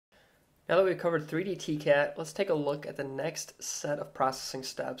Now that we've covered 3D TCAT, let's take a look at the next set of processing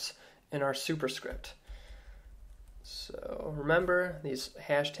steps in our superscript. So remember, these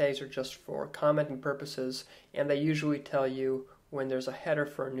hashtags are just for commenting purposes, and they usually tell you when there's a header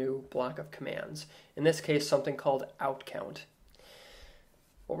for a new block of commands. In this case, something called outcount.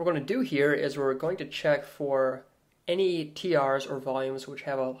 What we're going to do here is we're going to check for any TRs or volumes which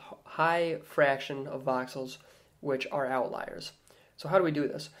have a high fraction of voxels which are outliers. So how do we do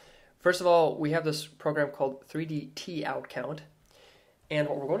this? First of all, we have this program called 3dToutcount, and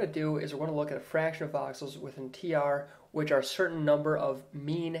what we're going to do is we're going to look at a fraction of voxels within TR which are a certain number of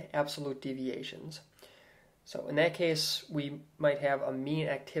mean absolute deviations. So in that case, we might have a mean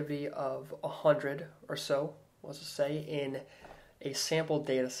activity of 100 or so, let's just say, in a sample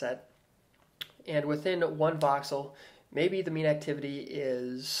data set. And within one voxel, maybe the mean activity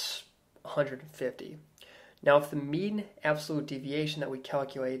is 150. Now, if the mean absolute deviation that we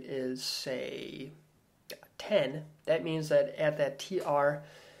calculate is, say, 10, that means that at that TR,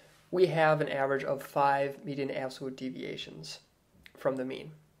 we have an average of 5 median absolute deviations from the mean,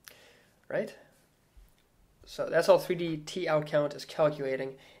 right? So that's all 3dToutcount is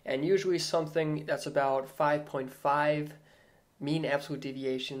calculating, and usually something that's about 5.5 mean absolute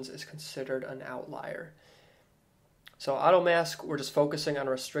deviations is considered an outlier. So AutoMask, we're just focusing on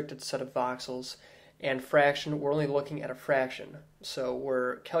a restricted set of voxels, and fraction, we're only looking at a fraction. So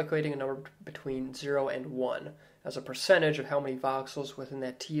we're calculating a number between 0 and 1 as a percentage of how many voxels within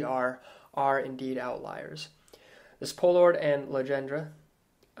that TR are indeed outliers. This Polord and Legendre,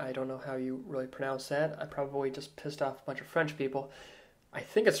 I don't know how you really pronounce that. I probably just pissed off a bunch of French people. I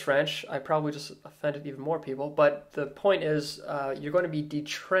think it's French. I probably just offended even more people. But the point is, you're going to be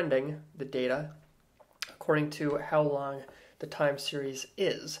detrending the data according to how long the time series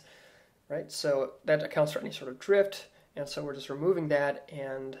is, right? So that accounts for any sort of drift, and so we're just removing that,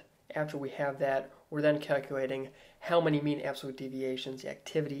 and after we have that, we're then calculating how many mean absolute deviations the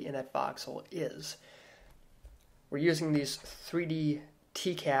activity in that voxel is. We're using these 3D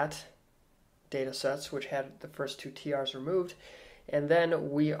TCAT data sets, which had the first two TRs removed, and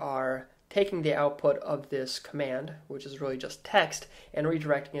then we are taking the output of this command, which is really just text, and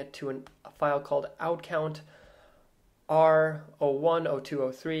redirecting it to a file called outcount R01,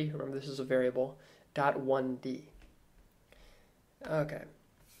 02, 03, remember this is a variable, .1d. Okay.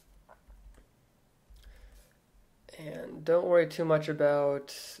 And don't worry too much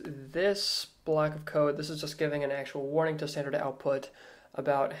about this block of code. This is just giving an actual warning to standard output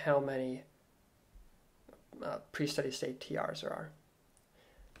about how many pre-steady state TRs there are,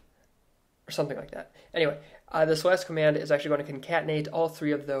 or something like that. Anyway, this last command is actually going to concatenate all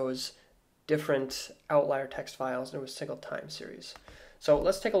three of those different outlier text files into a single time series. So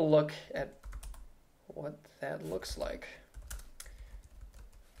let's take a look at what that looks like.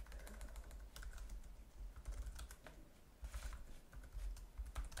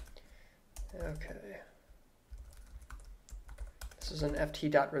 Okay. This is an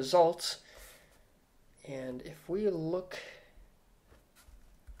ft.results, and if we look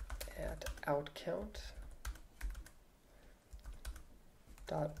at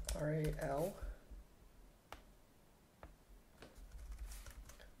outcount.ral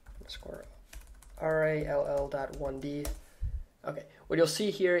underscore rall.1d, okay, what you'll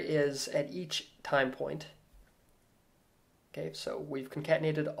see here is at each time point, okay, so we've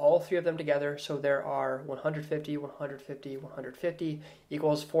concatenated all three of them together, so there are 150, 150, 150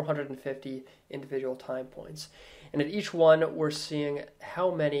 equals 450 individual time points. And at each one, we're seeing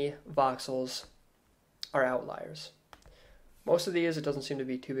how many voxels are outliers. Most of these, it doesn't seem to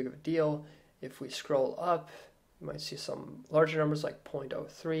be too big of a deal. If we scroll up, you might see some larger numbers like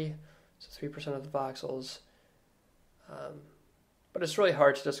 0.03, so 3% of the voxels. But it's really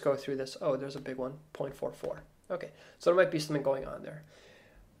hard to just go through this. Oh, there's a big one, 0.44. Okay, so there might be something going on there.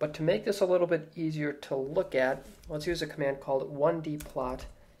 But to make this a little bit easier to look at, let's use a command called 1dplot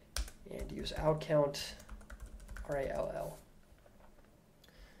and use outcount RALL.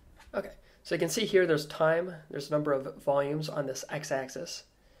 Okay, so you can see here there's time, there's a number of volumes on this x-axis,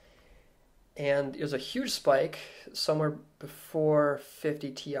 and there's a huge spike somewhere before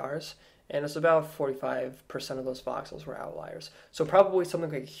 50 TRs, and it's about 45% of those voxels were outliers. So probably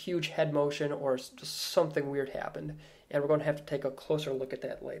something like a huge head motion or just something weird happened, and we're going to have to take a closer look at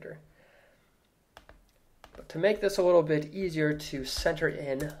that later. But to make this a little bit easier to center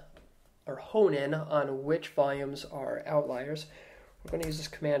in or hone in on which volumes are outliers, we're going to use this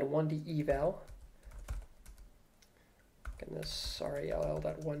command 1deval, in this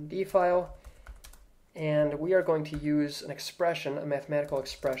rall.1d file, and we are going to use an expression, a mathematical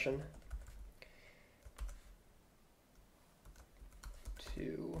expression,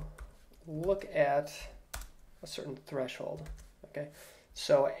 to look at a certain threshold. Okay,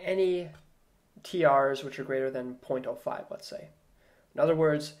 so any TRs which are greater than 0.05, let's say. In other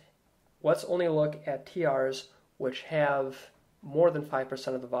words, let's only look at TRs which have more than 5%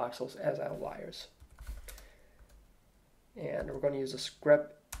 of the voxels as outliers. And we're going to use the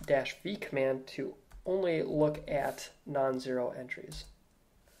script-v command to only look at non-zero entries.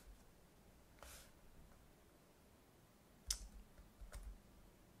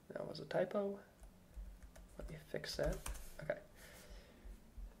 That was a typo. Let me fix that. Okay.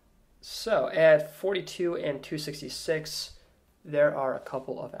 So at 42 and 266, there are a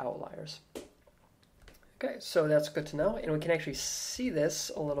couple of outliers. Okay, so that's good to know, and we can actually see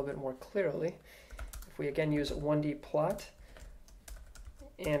this a little bit more clearly if we again use a 1D plot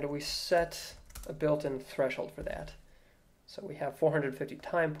and we set a built-in threshold for that. So we have 450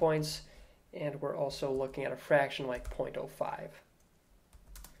 time points, and we're also looking at a fraction like 0.05.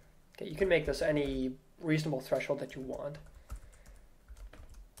 Okay, you can make this any reasonable threshold that you want.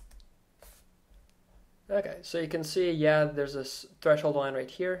 Okay, so you can see, yeah, there's this threshold line right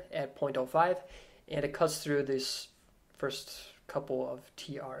here at 0.05, and it cuts through this first couple of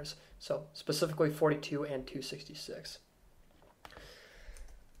TRs, so specifically 42 and 266.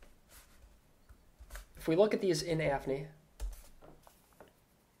 If we look at these in AFNI,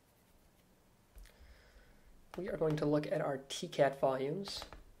 we are going to look at our TCAT volumes.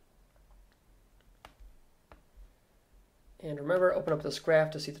 And remember, open up this graph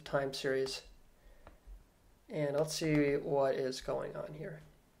to see the time series. And let's see what is going on here.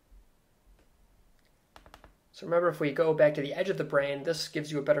 So remember, if we go back to the edge of the brain, this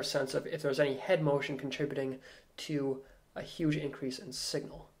gives you a better sense of if there's any head motion contributing to a huge increase in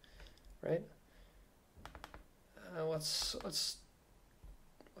signal, right? Let's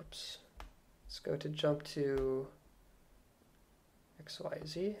go to jump to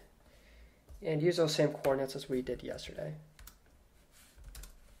XYZ and use those same coordinates as we did yesterday.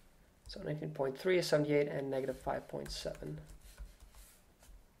 So 19.3, 78, and negative 5.7.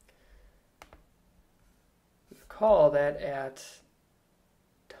 Recall that at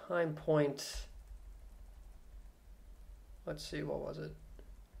time point, let's see, what was it?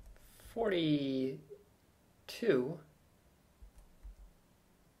 42,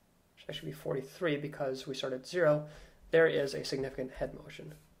 should actually be 43 because we started at 0, there is a significant head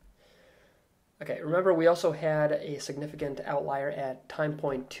motion. Okay, remember we also had a significant outlier at time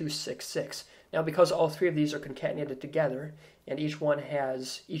point 266. Now because all three of these are concatenated together and each run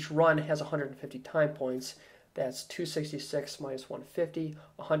has 150 time points, that's 266 minus 150,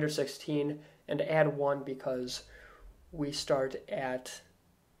 116, and add 1 because we start at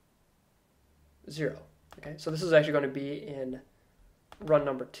 0. Okay, so this is actually going to be in run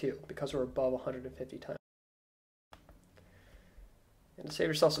number 2 because we're above 150 times. And to save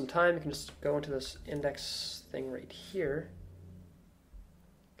yourself some time, you can just go into this index thing right here.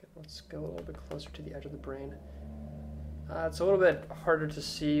 Okay, let's go a little bit closer to the edge of the brain. It's a little bit harder to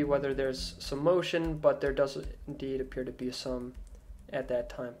see whether there's some motion, but there does indeed appear to be some at that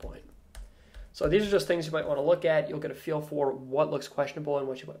time point. So these are just things you might want to look at. You'll get a feel for what looks questionable and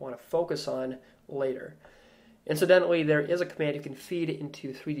what you might want to focus on later. Incidentally, there is a command you can feed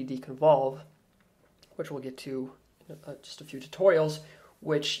into 3dToutcount, which we'll get to in just a few tutorials,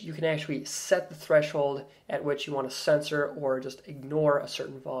 which you can actually set the threshold at which you want to censor or just ignore a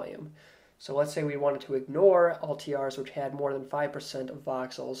certain volume. So let's say we wanted to ignore all TRs which had more than 5% of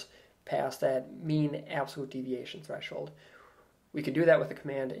voxels past that mean absolute deviation threshold. We can do that with a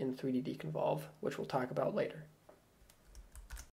command in 3dToutcount, which we'll talk about later.